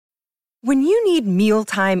When you need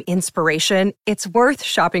mealtime inspiration, it's worth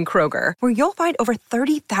shopping Kroger, where you'll find over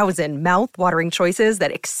 30,000 mouth-watering choices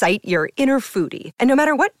that excite your inner foodie. And no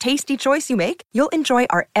matter what tasty choice you make, you'll enjoy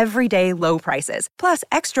our everyday low prices, plus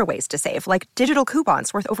extra ways to save, like digital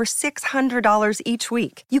coupons worth over $600 each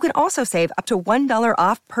week. You can also save up to $1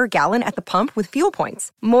 off per gallon at the pump with fuel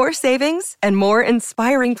points. More savings and more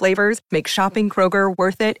inspiring flavors make shopping Kroger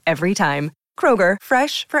worth it every time. Kroger,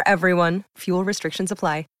 fresh for everyone. Fuel restrictions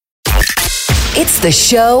apply. It's the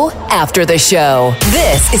show after the show.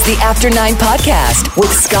 This is the After 9 podcast with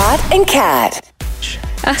Scott and Kat.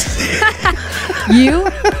 You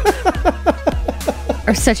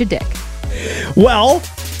are such a dick. Well,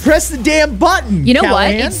 press the damn button. You know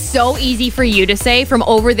Callahan. what? It's so easy for you to say from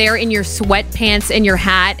over there in your sweatpants and your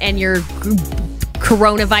hat and your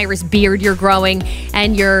coronavirus beard you're growing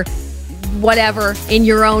and your whatever in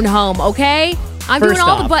your own home, okay? I'm doing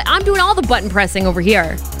all the button pressing over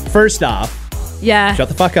here. First off, yeah. shut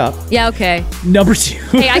the fuck up. Yeah, okay. Number two.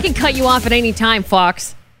 Hey, I can cut you off at any time,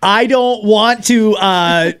 Fox. I don't want to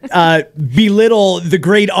belittle the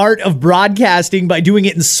great art of broadcasting by doing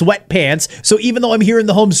it in sweatpants. So even though I'm here in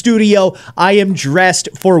the home studio, I am dressed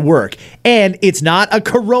for work. And it's not a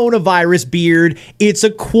coronavirus beard. It's a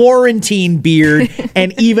quarantine beard.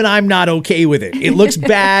 And even I'm not okay with it. It looks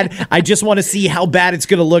bad. I just want to see how bad it's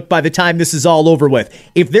going to look by the time this is all over with.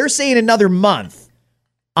 If they're saying another month,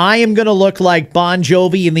 I am going to look like Bon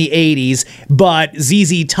Jovi in the 80s, but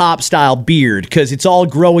ZZ Top style beard, because it's all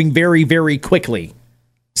growing very, very quickly.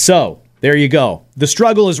 So, there you go. The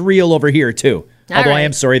struggle is real over here, too. Although I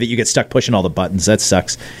am sorry that you get stuck pushing all the buttons. That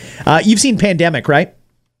sucks. You've seen Pandemic, right?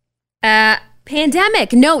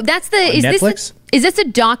 Pandemic. No, that's the... Is Netflix? Is this a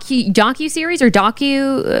docu-series or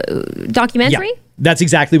documentary? Yeah, that's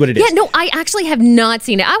exactly what it is. Yeah, no, I actually have not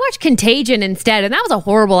seen it. I watched Contagion instead, and that was a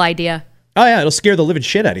horrible idea. Oh, yeah, it'll scare the living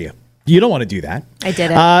shit out of you. You don't want to do that. I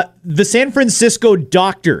did it. The San Francisco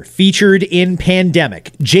doctor featured in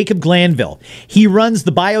Pandemic, Jacob Glanville. He runs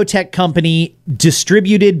the biotech company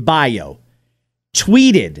Distributed Bio,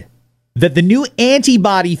 tweeted that the new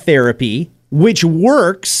antibody therapy, which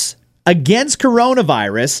works against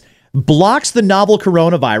coronavirus, blocks the novel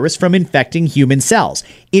coronavirus from infecting human cells.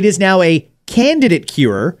 It is now a candidate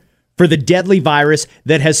cure for the deadly virus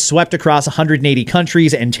that has swept across 180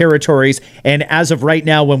 countries and territories. And as of right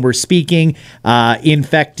now, when we're speaking,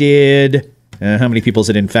 infected, how many people is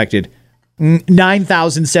it infected?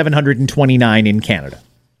 9,729 in Canada.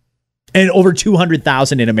 And over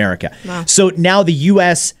 200,000 in America. Wow. So now the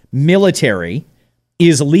U.S. military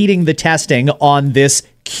is leading the testing on this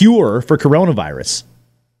cure for coronavirus.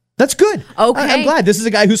 That's good. Okay. I'm glad. This is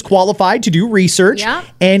a guy who's qualified to do research,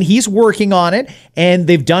 and he's working on it. And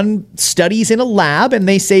they've done studies in a lab, and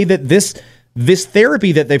they say that this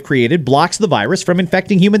therapy that they've created blocks the virus from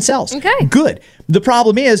infecting human cells. Okay. Good. The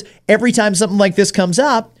problem is, every time something like this comes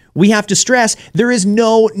up, we have to stress there is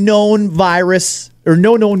no known virus or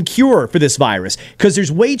no known cure for this virus, because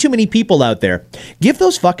there's way too many people out there. Give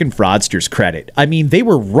those fucking fraudsters credit. I mean, they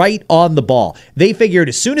were right on the ball. They figured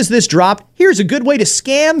as soon as this dropped, here's a good way to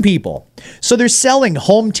scam people. So they're selling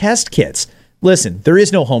home test kits. Listen, there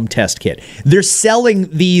is no home test kit. They're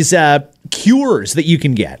selling these cures that you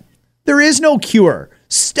can get. There is no cure.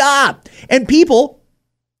 Stop. And people,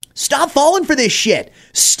 stop falling for this shit.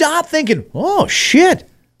 Stop thinking, oh, shit.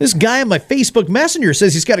 This guy on my Facebook Messenger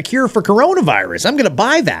says he's got a cure for coronavirus. I'm going to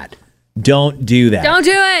buy that. Don't do that. Don't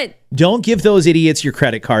do it. Don't give those idiots your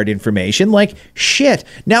credit card information. Like, shit.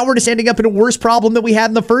 Now we're just ending up in a worse problem that we had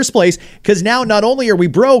in the first place, because now not only are we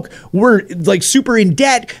broke, we're like super in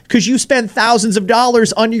debt because you spend thousands of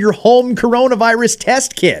dollars on your home coronavirus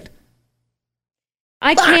test kit.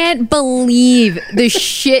 I can't believe the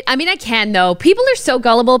shit. I mean, I can though. People are so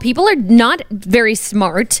gullible. People are not very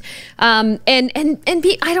smart. I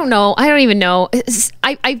don't know. I don't even know.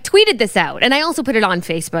 I tweeted this out, and I also put it on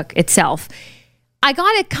Facebook itself. I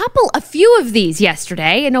got a few of these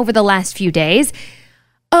yesterday and over the last few days.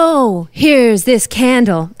 Oh, here's this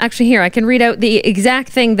candle. Actually, here, I can read out the exact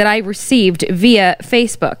thing that I received via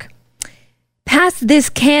Facebook. Pass this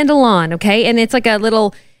candle on, okay? And it's like a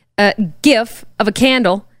little GIF of a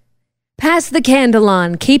candle. Pass the candle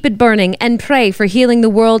on, keep it burning, and pray for healing the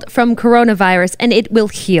world from coronavirus, and it will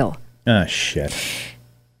heal. Oh, shit.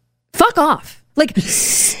 Fuck off. Like,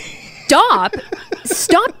 stop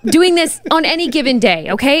doing this on any given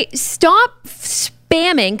day, okay? Stop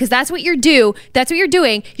spamming, because that's what you're doing.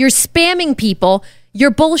 You're spamming people.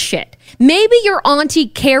 Your bullshit. Maybe your Auntie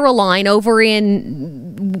Caroline over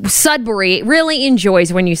in Sudbury really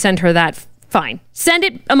enjoys when you send her that. Fine. Send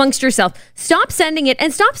it amongst yourself. Stop sending it,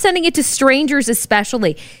 and stop sending it to strangers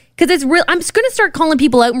especially. Because it's real. I'm just going to start calling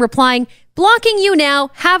people out and replying, blocking you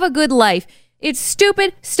now. Have a good life. It's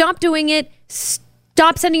stupid. Stop doing it.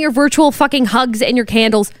 Stop sending your virtual fucking hugs and your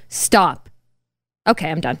candles. Stop.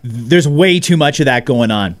 Okay, I'm done. There's way too much of that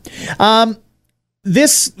going on.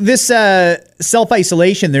 This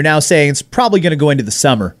self-isolation, they're now saying it's probably going to go into the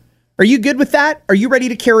summer. Are you good with that? Are you ready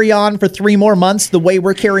to carry on for 3 more months the way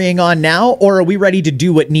we're carrying on now? Or are we ready to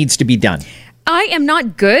do what needs to be done? I am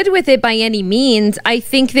not good with it by any means. I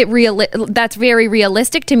think that that's very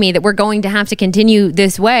realistic to me that we're going to have to continue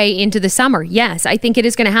this way into the summer. Yes, I think it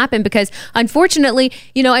is going to happen because unfortunately,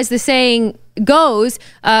 as the saying goes,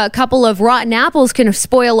 a couple of rotten apples can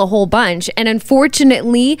spoil a whole bunch. And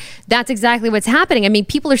unfortunately, that's exactly what's happening. I mean,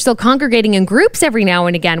 people are still congregating in groups every now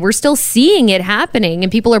and again. We're still seeing it happening,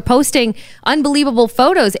 and people are posting unbelievable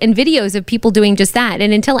photos and videos of people doing just that.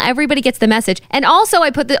 And until everybody gets the message, and also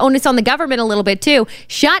I put the onus on the government a little bit too,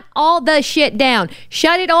 shut all the shit down.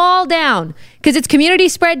 Shut it all down. Because it's community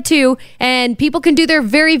spread too, and people can do their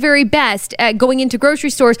very, very best at going into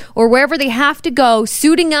grocery stores or wherever they have to go,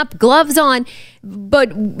 suiting up, gloves on,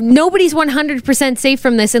 but nobody's 100% safe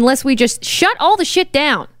from this unless we just shut all the shit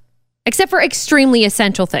down, except for extremely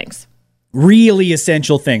essential things. Really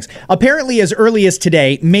essential things. Apparently, as early as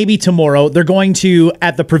today, maybe tomorrow, they're going to,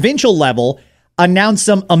 at the provincial level, announce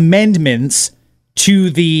some amendments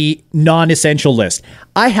to the non-essential list.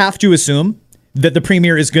 I have to assume that the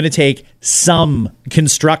premier is going to take some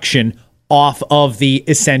construction off of the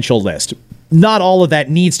essential list. Not all of that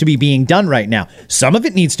needs to be being done right now. Some of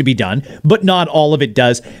it needs to be done, but not all of it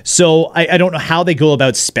does. So I don't know how they go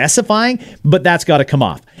about specifying, but that's got to come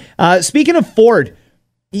off. Speaking of Ford,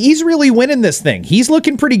 he's really winning this thing. He's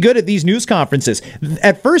looking pretty good at these news conferences.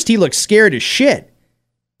 At first, he looked scared as shit.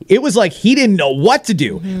 It was like he didn't know what to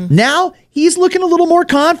do. Mm-hmm. Now, he's looking a little more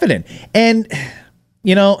confident. And,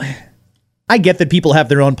 I get that people have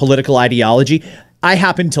their own political ideology. I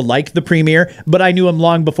happen to like the premier, but I knew him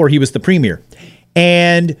long before he was the premier.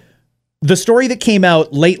 And the story that came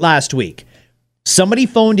out late last week, somebody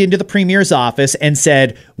phoned into the premier's office and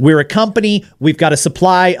said, we're a company, we've got a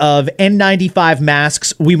supply of N95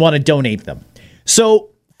 masks, we want to donate them. So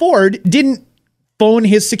Ford didn't phone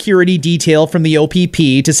his security detail from the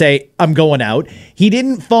OPP to say, I'm going out. He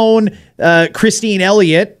didn't phone Christine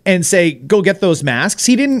Elliott and say, go get those masks.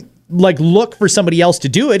 He didn't look for somebody else to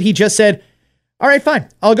do it. He just said, all right, fine,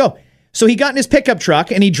 I'll go. So he got in his pickup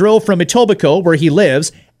truck and he drove from Etobicoke, where he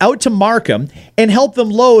lives, out to Markham and helped them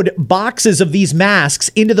load boxes of these masks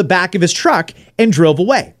into the back of his truck and drove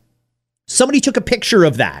away. Somebody took a picture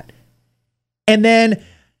of that. And then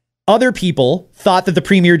other people thought that the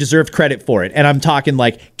premier deserved credit for it. And I'm talking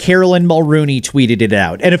like Carolyn Mulrooney tweeted it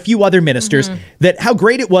out and a few other ministers that how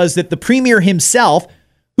great it was that the premier himself,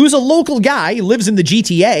 who's a local guy, lives in the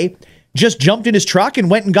GTA, just jumped in his truck and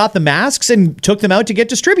went and got the masks and took them out to get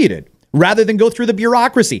distributed rather than go through the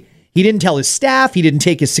bureaucracy. He didn't tell his staff. He didn't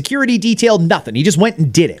take his security detail, nothing. He just went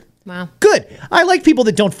and did it. Wow. Good. I like people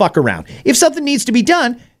that don't fuck around. If something needs to be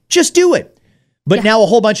done, just do it. But now a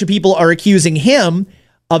whole bunch of people are accusing him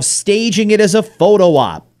of staging it as a photo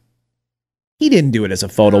op. He didn't do it as a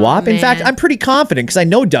photo op. In fact, I'm pretty confident because I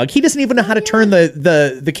know Doug. He doesn't even know how to turn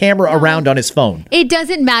the camera around on his phone. It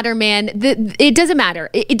doesn't matter, man. It doesn't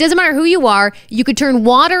matter. It doesn't matter who you are. You could turn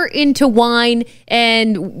water into wine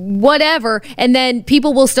and whatever, and then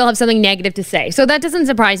people will still have something negative to say. So that doesn't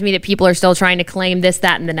surprise me that people are still trying to claim this,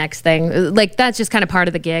 that, and the next thing. That's just kind of part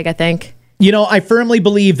of the gig, I think. I firmly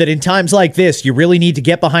believe that in times like this, you really need to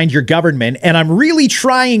get behind your government, and I'm really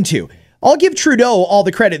trying to. I'll give Trudeau all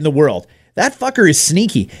the credit in the world. That fucker is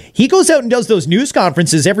sneaky. He goes out and does those news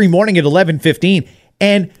conferences every morning at 11:15,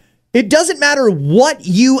 and it doesn't matter what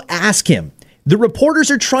you ask him. The reporters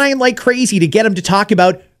are trying like crazy to get him to talk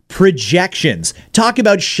about projections, talk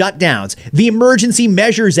about shutdowns, the Emergency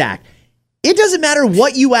Measures Act. It doesn't matter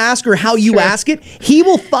what you ask or how you ask it. He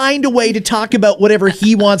will find a way to talk about whatever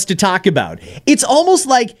he wants to talk about. It's almost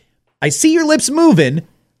like, I see your lips moving.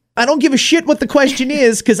 I don't give a shit what the question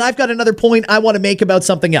is because I've got another point I want to make about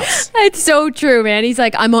something else. It's so true, man. He's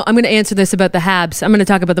like, I'm going to answer this about the Habs. I'm going to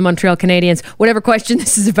talk about the Montreal Canadiens. Whatever question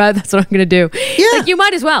this is about, that's what I'm going to do. Yeah. You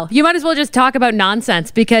might as well. You might as well just talk about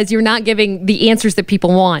nonsense because you're not giving the answers that people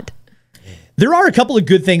want. There are a couple of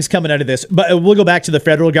good things coming out of this, but we'll go back to the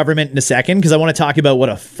federal government in a second because I want to talk about what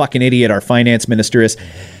a fucking idiot our finance minister is.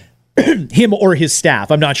 Him or his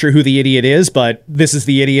staff. I'm not sure who the idiot is, but this is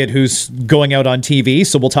the idiot who's going out on TV,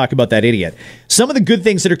 so we'll talk about that idiot. Some of the good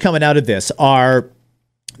things that are coming out of this are,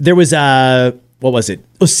 there was what was it?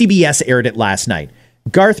 Oh, CBS aired it last night.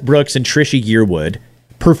 Garth Brooks and Trisha Yearwood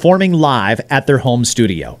performing live at their home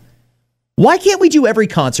studio. Why can't we do every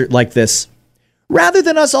concert like this? rather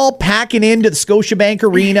than us all packing into the Scotiabank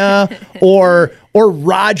Arena or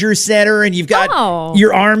Rogers Center and you've got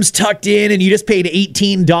your arms tucked in and you just paid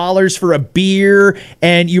 $18 for a beer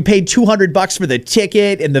and you paid $200 for the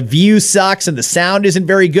ticket and the view sucks and the sound isn't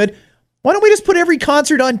very good. Why don't we just put every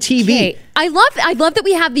concert on TV? Okay. I love that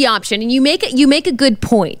we have the option, and you make a good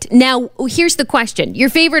point. Now, here's the question: your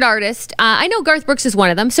favorite artist? I know Garth Brooks is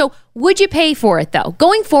one of them. So, would you pay for it though?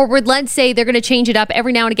 Going forward, let's say they're going to change it up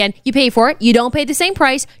every now and again. You pay for it. You don't pay the same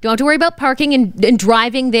price. You don't have to worry about parking and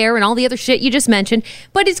driving there and all the other shit you just mentioned.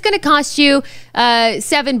 But it's going to cost you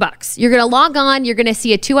 $7. You're going to log on. You're going to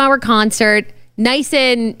see a 2-hour concert, nice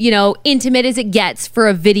and intimate as it gets for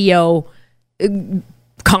a video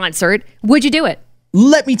concert. Would you do it?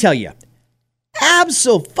 Let me tell you,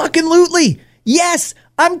 abso-fucking-lutely. Yes,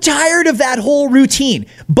 I'm tired of that whole routine.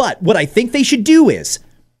 But what I think they should do is,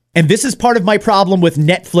 and this is part of my problem with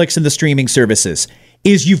Netflix and the streaming services,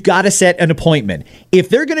 is you've got to set an appointment. If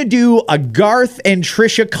they're going to do a Garth and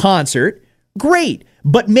Trisha concert, great,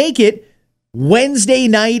 but make it Wednesday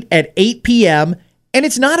night at 8 p.m., and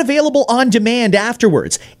it's not available on demand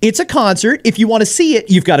afterwards. It's a concert. If you want to see it,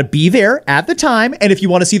 you've got to be there at the time. And if you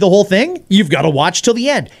want to see the whole thing, you've got to watch till the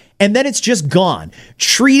end. And then it's just gone.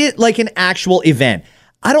 Treat it like an actual event.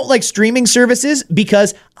 I don't like streaming services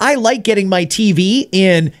because I like getting my TV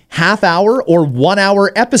in half-hour or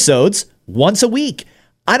 1-hour episodes once a week.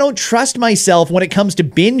 I don't trust myself when it comes to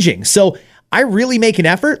binging. So I really make an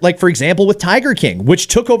effort, like, for example, with Tiger King, which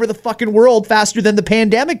took over the fucking world faster than the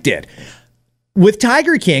pandemic did. With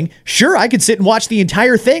Tiger King, sure, I could sit and watch the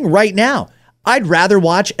entire thing right now. I'd rather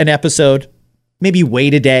watch an episode, maybe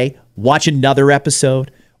wait a day, watch another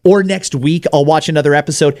episode, or next week I'll watch another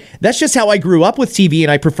episode. That's just how I grew up with TV, and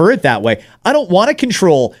I prefer it that way. I don't want to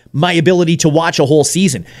control my ability to watch a whole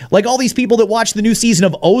season. Like all these people that watch the new season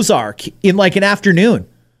of Ozark in like an afternoon.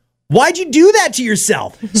 Why'd you do that to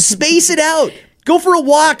yourself? Space it out. Go for a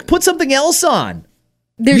walk. Put something else on.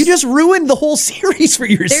 You just ruined the whole series for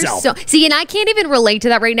yourself. See, and I can't even relate to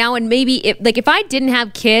that right now. And maybe if I didn't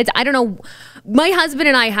have kids, I don't know. My husband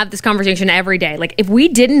and I have this conversation every day. Like, if we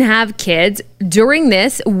didn't have kids during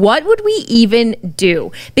this, what would we even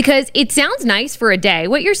do? Because it sounds nice for a day.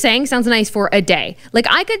 What you're saying sounds nice for a day. Like,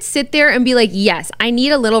 I could sit there and be like, yes, I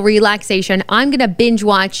need a little relaxation. I'm going to binge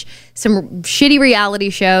watch some shitty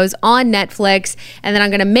reality shows on Netflix, and then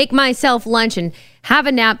I'm going to make myself lunch and have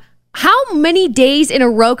a nap. How many days in a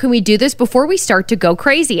row can we do this before we start to go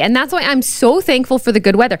crazy? And that's why I'm so thankful for the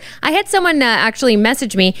good weather. I had someone actually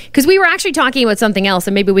message me, because we were actually talking about something else,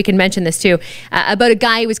 and maybe we can mention this too, about a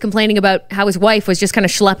guy who was complaining about how his wife was just kind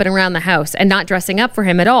of schlepping around the house and not dressing up for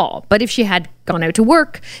him at all. But if she had gone out to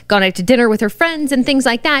work, gone out to dinner with her friends and things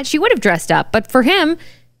like that, she would have dressed up. But for him,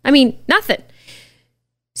 I mean, nothing.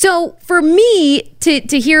 So for me to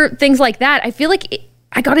hear things like that, I feel like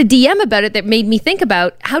I got a DM about it that made me think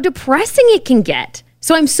about how depressing it can get.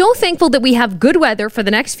 So I'm so thankful that we have good weather for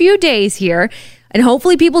the next few days here. And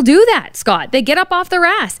hopefully people do that, Scott. They get up off their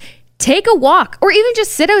ass, take a walk, or even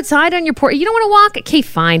just sit outside on your porch. You don't want to walk? Okay,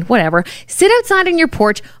 fine, whatever. Sit outside on your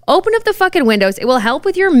porch, open up the fucking windows. It will help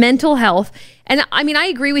with your mental health. And I mean, I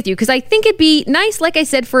agree with you, because I think it'd be nice, like I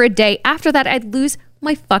said, for a day. After that, I'd lose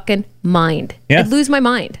my fucking mind. Yeah. I'd lose my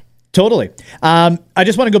mind. Totally. I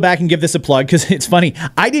just want to go back and give this a plug because it's funny.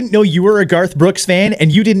 I didn't know you were a Garth Brooks fan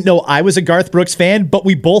and you didn't know I was a Garth Brooks fan, but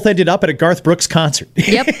we both ended up at a Garth Brooks concert.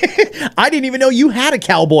 Yep. I didn't even know you had a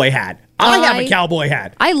cowboy hat. I have a cowboy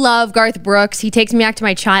hat. I love Garth Brooks. He takes me back to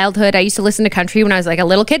my childhood. I used to listen to country when I was like a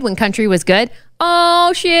little kid, when country was good.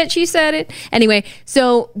 Oh shit, she said it. Anyway,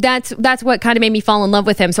 so that's what kind of made me fall in love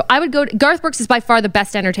with him. So I would go to, Garth Brooks is by far the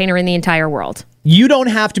best entertainer in the entire world. You don't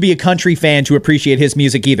have to be a country fan to appreciate his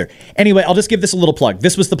music either. Anyway, I'll just give this a little plug.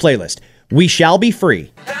 This was the playlist. We Shall Be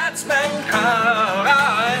Free. That's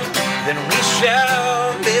mankind, then we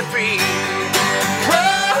shall be free.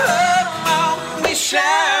 Whoa, we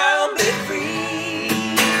shall be free.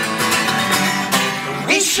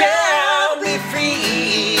 We shall be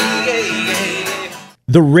free.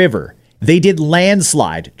 The River. They did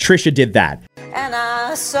Landslide. Trisha did that. And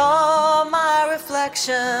I saw my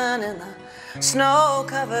reflection in the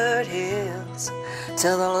snow-covered hills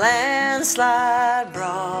till the landslide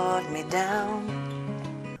brought me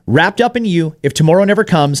down. Wrapped Up in You, If Tomorrow Never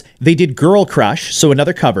Comes, they did Girl Crush, so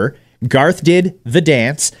another cover. Garth did The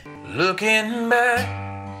Dance. Looking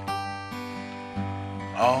back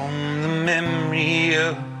on the memory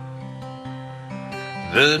of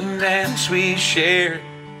the dance we shared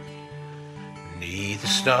beneath the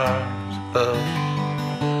stars above,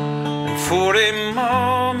 and for a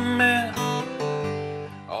moment.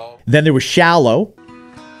 Then there was Shallow.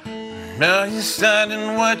 Now you're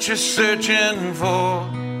finding what you're searching for.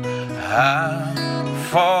 I'm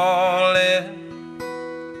falling.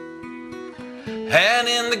 And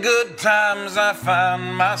in the good times I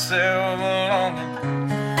find myself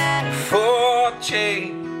longing for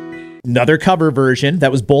change. Another cover version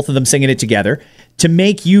that was both of them singing it together. To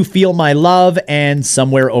Make You Feel My Love and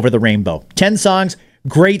Somewhere Over the Rainbow. 10 songs.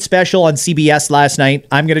 Great special on CBS last night.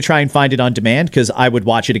 I'm going to try and find it on demand because I would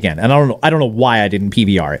watch it again. And I don't know why I didn't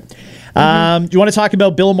PVR it. Do you want to talk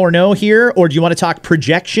about Bill Morneau here, or do you want to talk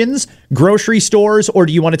projections, grocery stores, or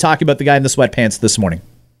do you want to talk about the guy in the sweatpants this morning?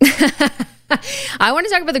 I want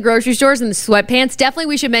to talk about the grocery stores and the sweatpants. Definitely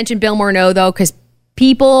we should mention Bill Morneau, though, because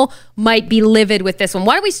people might be livid with this one.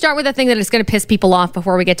 Why don't we start with the thing that is going to piss people off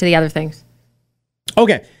before we get to the other things?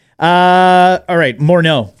 Okay. All right.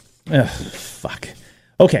 Morneau. Ugh, fuck.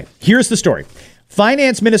 Okay. Here's the story.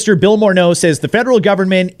 Finance Minister Bill Morneau says the federal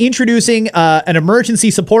government introducing an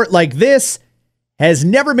emergency support like this has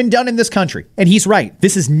never been done in this country. And he's right.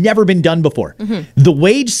 This has never been done before. The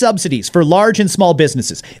wage subsidies for large and small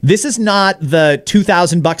businesses. This is not the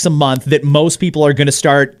 $2,000 a month that most people are going to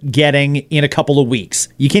start getting in a couple of weeks.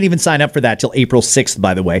 You can't even sign up for that till April 6th,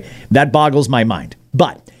 by the way. That boggles my mind.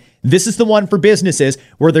 But this is the one for businesses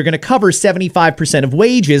where they're going to cover 75% of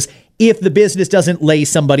wages if the business doesn't lay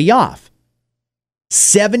somebody off.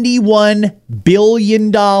 $71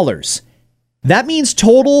 billion. That means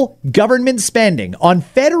total government spending on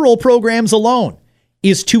federal programs alone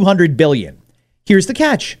is $200 billion. Here's the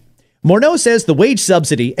catch. Morneau says the wage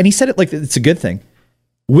subsidy, and he said it like it's a good thing,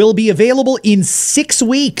 will be available in 6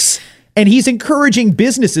 weeks. And he's encouraging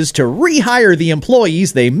businesses to rehire the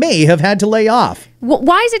employees they may have had to lay off.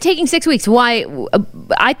 Why is it taking 6 weeks? Why?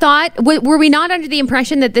 I thought, were we not under the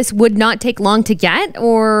impression that this would not take long to get,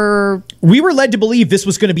 or? We were led to believe this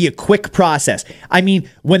was going to be a quick process. I mean,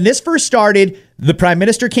 when this first started, the prime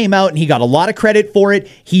minister came out and he got a lot of credit for it.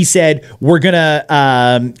 He said, we're going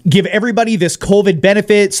to give everybody this COVID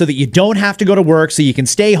benefit so that you don't have to go to work, so you can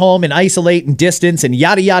stay home and isolate and distance and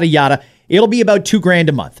yada, yada, yada. It'll be about $2,000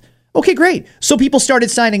 a month. Okay, great. So people started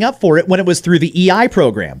signing up for it when it was through the EI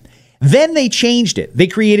program. Then they changed it. They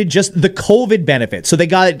created just the COVID benefit. So they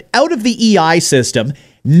got it out of the EI system,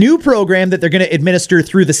 new program that they're going to administer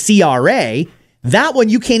through the CRA. That one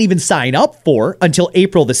you can't even sign up for until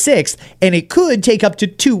April the 6th, and it could take up to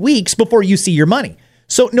 2 weeks before you see your money.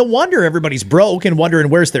 So no wonder everybody's broke and wondering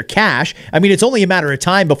where's their cash. I mean, it's only a matter of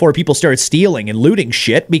time before people start stealing and looting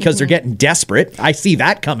shit because they're getting desperate. I see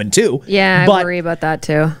that coming too. Yeah, I worry about that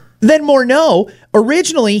too. Then Morneau,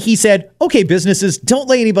 originally he said, okay, businesses, don't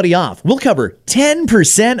lay anybody off. We'll cover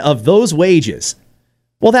 10% of those wages.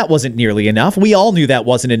 Well, that wasn't nearly enough. We all knew that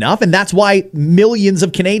wasn't enough, and that's why millions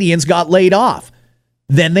of Canadians got laid off.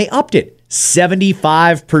 Then they upped it,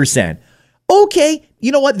 75%. Okay,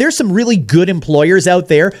 you know what? There's some really good employers out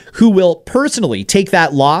there who will personally take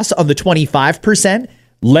that loss on the 25%,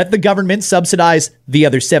 let the government subsidize the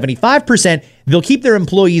other 75%. They'll keep their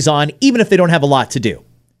employees on even if they don't have a lot to do.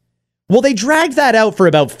 Well, they dragged that out for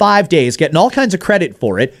about 5 days, getting all kinds of credit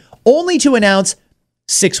for it, only to announce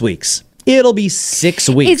 6 weeks. It'll be 6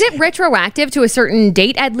 weeks. Is it retroactive to a certain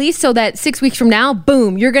date at least, so that 6 weeks from now,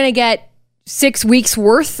 boom, you're going to get 6 weeks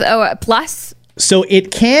worth plus? So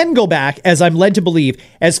it can go back, as I'm led to believe,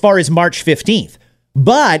 as far as March 15th.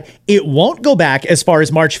 But it won't go back as far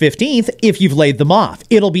as March 15th if you've laid them off.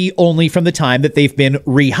 It'll be only from the time that they've been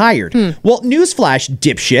rehired. Well, newsflash,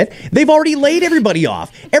 dipshit, they've already laid everybody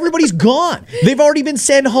off. Everybody's gone. They've already been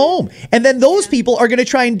sent home. And then those people are going to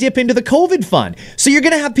try and dip into the COVID fund. So you're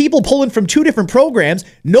going to have people pulling from 2 different programs.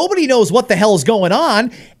 Nobody knows what the hell is going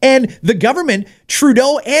on. And the government,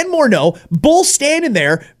 Trudeau and Morneau, both standing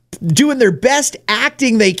there doing their best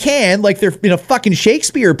acting they can like they're in a fucking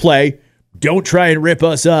Shakespeare play. Don't try and rip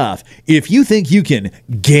us off. If you think you can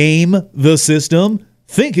game the system,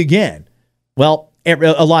 think again. Well,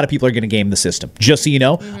 a lot of people are going to game the system. Just so you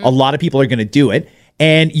know, a lot of people are going to do it.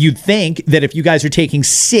 And you'd think that if you guys are taking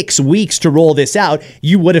 6 weeks to roll this out,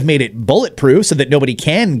 you would have made it bulletproof so that nobody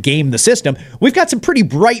can game the system. We've got some pretty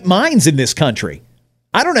bright minds in this country.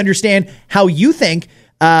 I don't understand how you think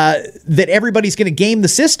that everybody's going to game the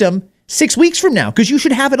system 6 weeks from now, because you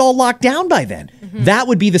should have it all locked down by then. That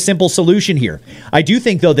would be the simple solution here. I do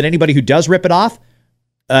think, though, that anybody who does rip it off,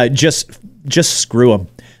 just screw them.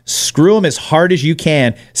 Screw them as hard as you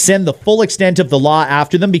can. Send the full extent of the law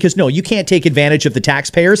after them, because no, you can't take advantage of the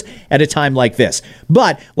taxpayers at a time like this.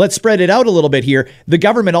 But let's spread it out a little bit here. The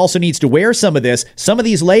government also needs to wear some of this. Some of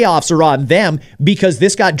these layoffs are on them because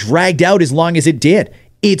this got dragged out as long as it did.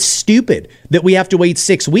 It's stupid that we have to wait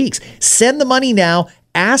 6 weeks. Send the money now.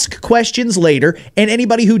 Ask questions later, and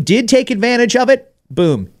anybody who did take advantage of it,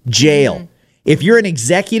 boom, jail. If you're an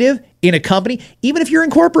executive in a company, even if you're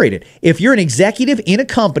incorporated, if you're an executive in a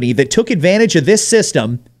company that took advantage of this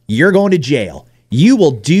system, you're going to jail. You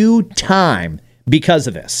will do time because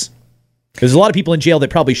of this. There's a lot of people in jail that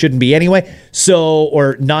probably shouldn't be anyway,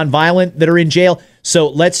 or nonviolent that are in jail. So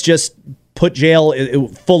let's just put jail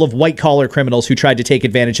full of white-collar criminals who tried to take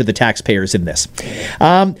advantage of the taxpayers in this.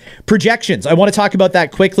 Projections. I want to talk about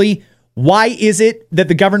that quickly. Why is it that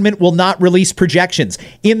the government will not release projections?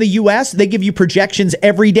 In the U.S., they give you projections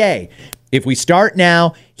every day. If we start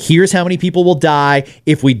now, here's how many people will die.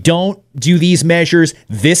 If we don't do these measures,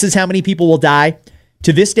 this is how many people will die.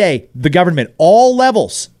 To this day, the government, all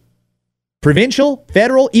levels, provincial,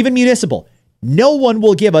 federal, even municipal, no one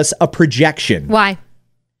will give us a projection. Why?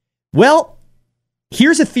 Well,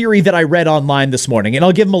 here's a theory that I read online this morning, and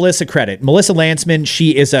I'll give Melissa credit. Melissa Landsman,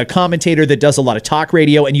 she is a commentator that does a lot of talk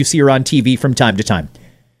radio, and you see her on TV from time to time.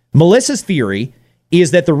 Melissa's theory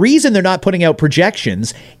is that the reason they're not putting out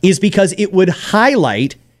projections is because it would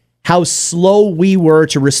highlight how slow we were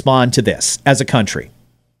to respond to this as a country.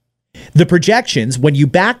 The projections, when you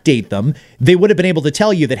backdate them, they would have been able to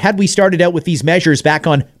tell you that had we started out with these measures back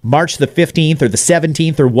on March the 15th or the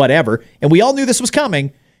 17th or whatever, and we all knew this was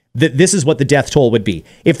coming, that this is what the death toll would be.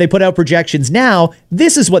 If they put out projections now,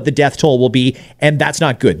 this is what the death toll will be, and that's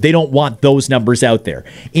not good. They don't want those numbers out there.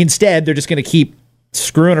 Instead, they're just going to keep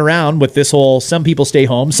screwing around with this whole some people stay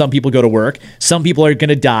home, some people go to work, some people are going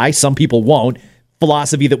to die, some people won't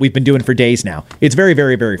philosophy that we've been doing for days now. It's very,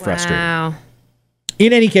 very, very frustrating. Wow.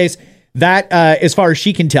 In any case, that, as far as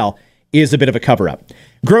she can tell, is a bit of a cover-up.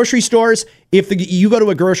 Grocery stores, if you go to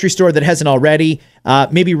a grocery store that hasn't already,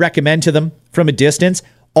 maybe recommend to them from a distance,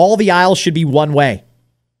 all the aisles should be one way.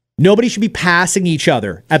 Nobody should be passing each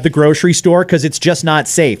other at the grocery store because it's just not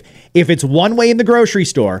safe. If it's one way in the grocery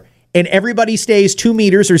store and everybody stays 2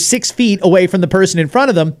 meters or 6 feet away from the person in front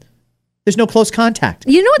of them, there's no close contact.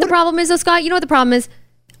 You know what the problem is, though, Scott? You know what the problem is?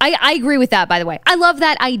 I agree with that, by the way. I love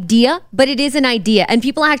that idea, but it is an idea, and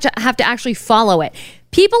people have to actually follow it.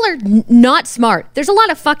 People are not smart. There's a lot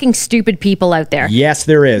of fucking stupid people out there. Yes,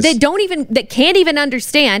 there is. That can't even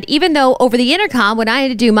understand, even though over the intercom, when I had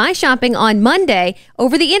to do my shopping on Monday,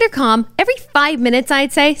 over the intercom, every 5 minutes,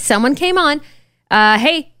 I'd say, someone came on.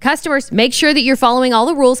 Hey, customers, make sure that you're following all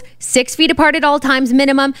the rules. 6 feet apart at all times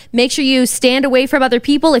minimum. Make sure you stand away from other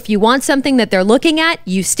people. If you want something that they're looking at,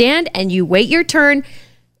 you stand and you wait your turn.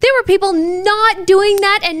 There were people not doing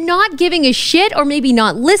that and not giving a shit, or maybe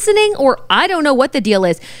not listening, or I don't know what the deal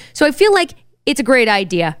is. So I feel like it's a great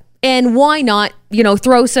idea. And why not,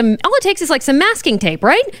 throw some, all it takes is like some masking tape,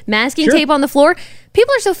 right? Masking tape on the floor.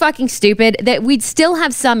 People are so fucking stupid that we'd still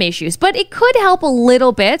have some issues, but it could help a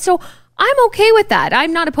little bit. So I'm okay with that.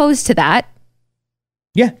 I'm not opposed to that.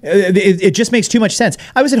 Yeah, it just makes too much sense.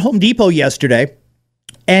 I was at Home Depot yesterday,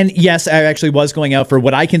 and yes, I actually was going out for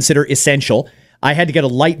what I consider essential. I had to get a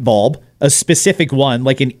light bulb, a specific one,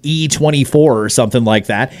 like an E24 or something like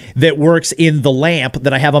that works in the lamp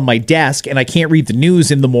that I have on my desk, and I can't read the news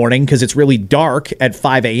in the morning because it's really dark at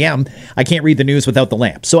 5 a.m. I can't read the news without the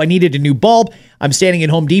lamp. So I needed a new bulb. I'm standing in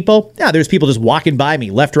Home Depot. Yeah, there's people just walking by me,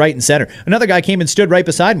 left, right, and center. Another guy came and stood right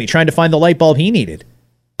beside me trying to find the light bulb he needed.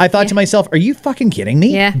 I thought to myself, are you fucking kidding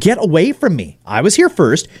me? Yeah. Get away from me. I was here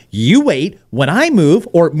first. You wait. When I move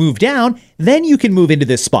or move down, then you can move into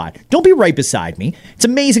this spot. Don't be right beside me. It's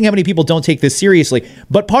amazing how many people don't take this seriously.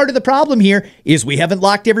 But part of the problem here is we haven't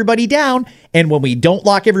locked everybody down. And when we don't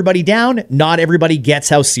lock everybody down, not everybody gets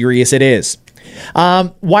how serious it is.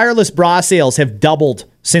 Wireless bra sales have doubled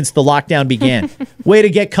since the lockdown began. Way to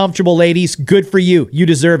get comfortable, ladies. Good for you. You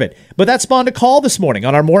deserve it. But that spawned a call this morning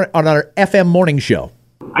on our FM morning show.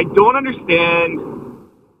 I don't understand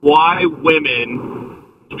why women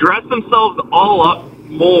dress themselves all up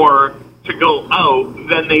more to go out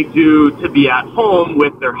than they do to be at home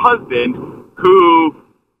with their husband, who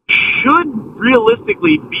should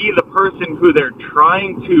realistically be the person who they're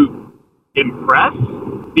trying to impress,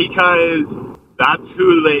 because that's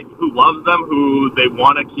who loves them, who they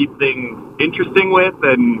want to keep things interesting with.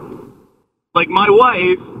 And like my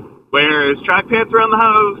wife wears track pants around the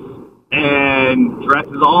house and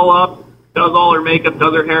dresses all up, does all her makeup,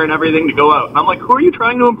 does her hair and everything to go out. And I'm like, who are you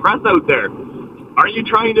trying to impress out there? Are you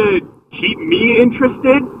trying to keep me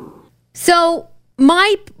interested? So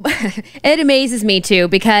it amazes me too,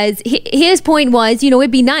 because his point was,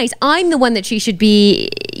 it'd be nice. I'm the one that she should be,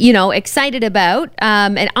 excited about.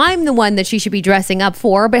 And I'm the one that she should be dressing up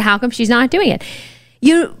for, but how come she's not doing it?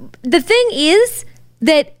 The thing is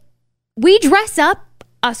that we dress up,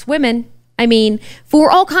 us women, I mean, for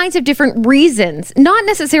all kinds of different reasons, not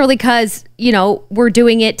necessarily because, we're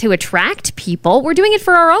doing it to attract people. We're doing it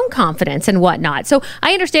for our own confidence and whatnot. So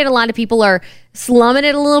I understand a lot of people are slumming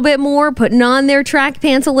it a little bit more, putting on their track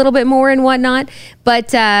pants a little bit more and whatnot.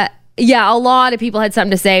 But a lot of people had something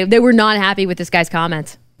to say. They were not happy with this guy's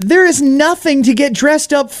comments. There is nothing to get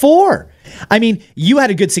dressed up for. I mean, you had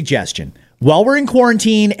a good suggestion. While we're in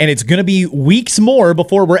quarantine and it's going to be weeks more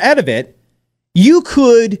before we're out of it, you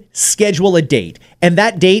could schedule a date. And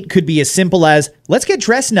that date could be as simple as, let's get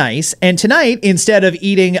dressed nice. And tonight, instead of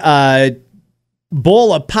eating a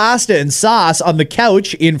bowl of pasta and sauce on the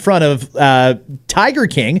couch in front of Tiger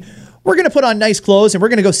King, we're going to put on nice clothes and we're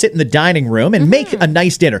going to go sit in the dining room and make a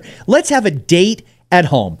nice dinner. Let's have a date at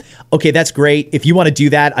home. Okay, that's great. If you want to do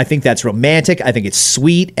that, I think that's romantic. I think it's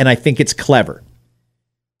sweet and I think it's clever.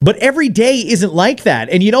 But every day isn't like that.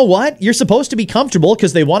 And you know what? You're supposed to be comfortable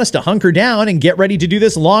because they want us to hunker down and get ready to do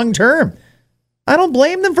this long term. I don't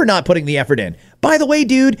blame them for not putting the effort in. By the way,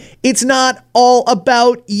 dude, it's not all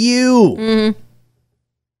about you. Mm-hmm.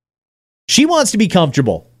 She wants to be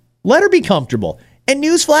comfortable. Let her be comfortable. And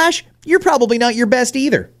newsflash, you're probably not your best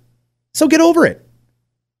either. So get over it.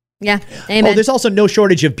 Yeah, amen. Oh, there's also no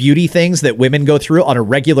shortage of beauty things that women go through on a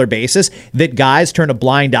regular basis that guys turn a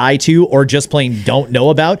blind eye to or just plain don't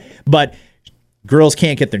know about. But girls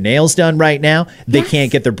can't get their nails done right now. They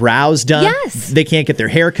can't get their brows done. Yes. They can't get their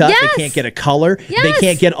hair cut. Yes. They can't get a color. Yes. They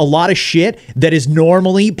can't get a lot of shit that is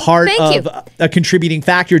normally part of a contributing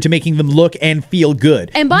factor to making them look and feel good.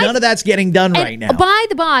 And none of that's getting done right now. By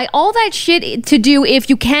the by, all that shit to do, if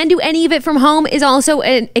you can do any of it from home, is also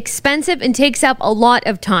expensive and takes up a lot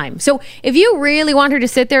of time. So if you really want her to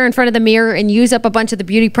sit there in front of the mirror and use up a bunch of the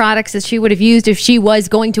beauty products that she would have used if she was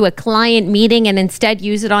going to a client meeting and instead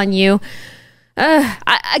use it on you,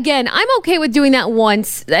 I'm okay with doing that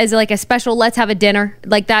once as like a special let's have a dinner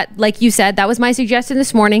like that. Like you said, that was my suggestion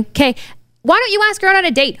this morning. Okay, why don't you ask her out on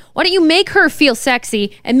a date? Why don't you make her feel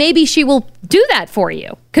sexy and maybe she will do that for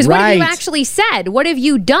you? Because what have you actually said? What have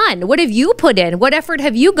you done? What have you put in? What effort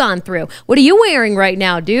have you gone through? What are you wearing right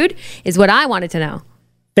now, dude? Is what I wanted to know.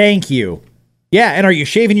 Thank you. Yeah, and are you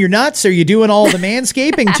shaving your nuts? Are you doing all the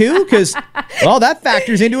manscaping too? Because, well, that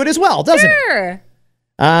factors into it as well, doesn't it?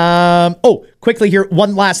 Quickly here,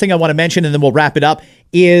 one last thing I want to mention and then we'll wrap it up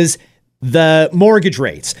is the mortgage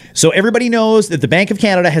rates. So everybody knows that the Bank of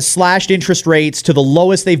Canada has slashed interest rates to the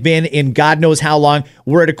lowest they've been in God knows how long.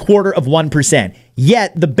 We're at 1/4%.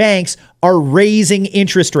 Yet the banks are raising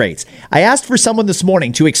interest rates. I asked for someone this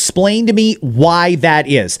morning to explain to me why that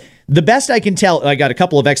is. The best I can tell, I got a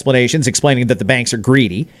couple of explanations explaining that the banks are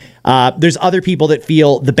greedy. There's other people that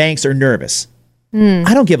feel the banks are nervous.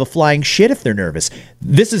 I don't give a flying shit if they're nervous.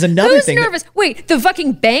 This is another thing. Who's nervous? Wait, the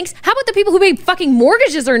fucking banks? How about the people who made fucking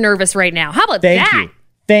mortgages are nervous right now? How about that?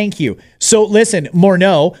 Thank you. So listen,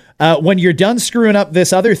 Morneau, when you're done screwing up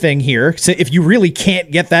this other thing here, so if you really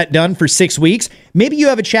can't get that done for 6 weeks, maybe you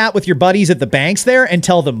have a chat with your buddies at the banks there and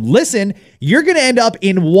tell them, listen, you're going to end up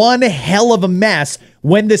in one hell of a mess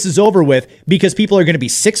when this is over with because people are going to be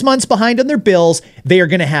 6 months behind on their bills. They are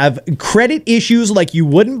going to have credit issues like you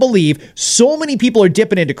wouldn't believe. So many people are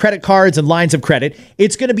dipping into credit cards and lines of credit.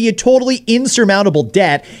 It's going to be a totally insurmountable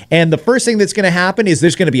debt. And the first thing that's going to happen is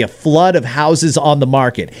there's going to be a flood of houses on the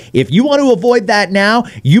market. If you want to avoid that now,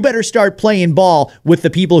 you better start playing ball with the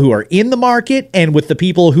people who are in the market and with the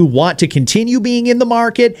people who want to continue being in the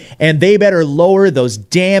market. And they better lower those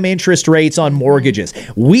damn interest rates on mortgages.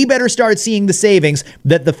 We better start seeing the savings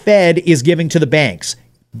that the Fed is giving to the banks.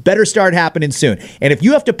 Better start happening soon. And if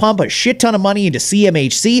you have to pump a shit ton of money into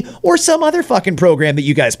CMHC or some other fucking program that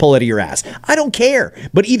you guys pull out of your ass, I don't care.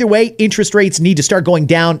 But either way, interest rates need to start going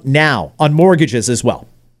down now on mortgages as well.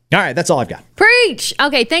 All right, that's all I've got. Preach.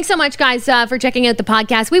 Okay, thanks so much, guys, for checking out the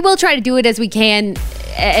podcast. We will try to do it as we can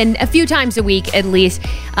and a few times a week at least.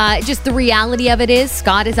 Just the reality of it is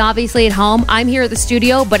Scott is obviously at home. I'm here at the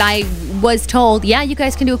studio, but I was told, yeah, you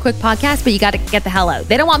guys can do a quick podcast, but you got to get the hell out.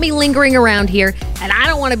 They don't want me lingering around here, and I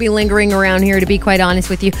don't want to be lingering around here, to be quite honest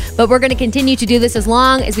with you. But we're going to continue to do this as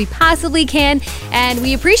long as we possibly can, and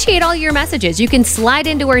we appreciate all your messages. You can slide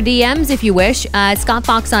into our DMs if you wish. Scott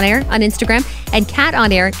Fox on Air on Instagram and Cat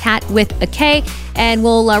on Air, Cat with a K, and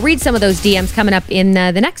we'll read some of those DMs coming up in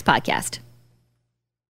the next podcast.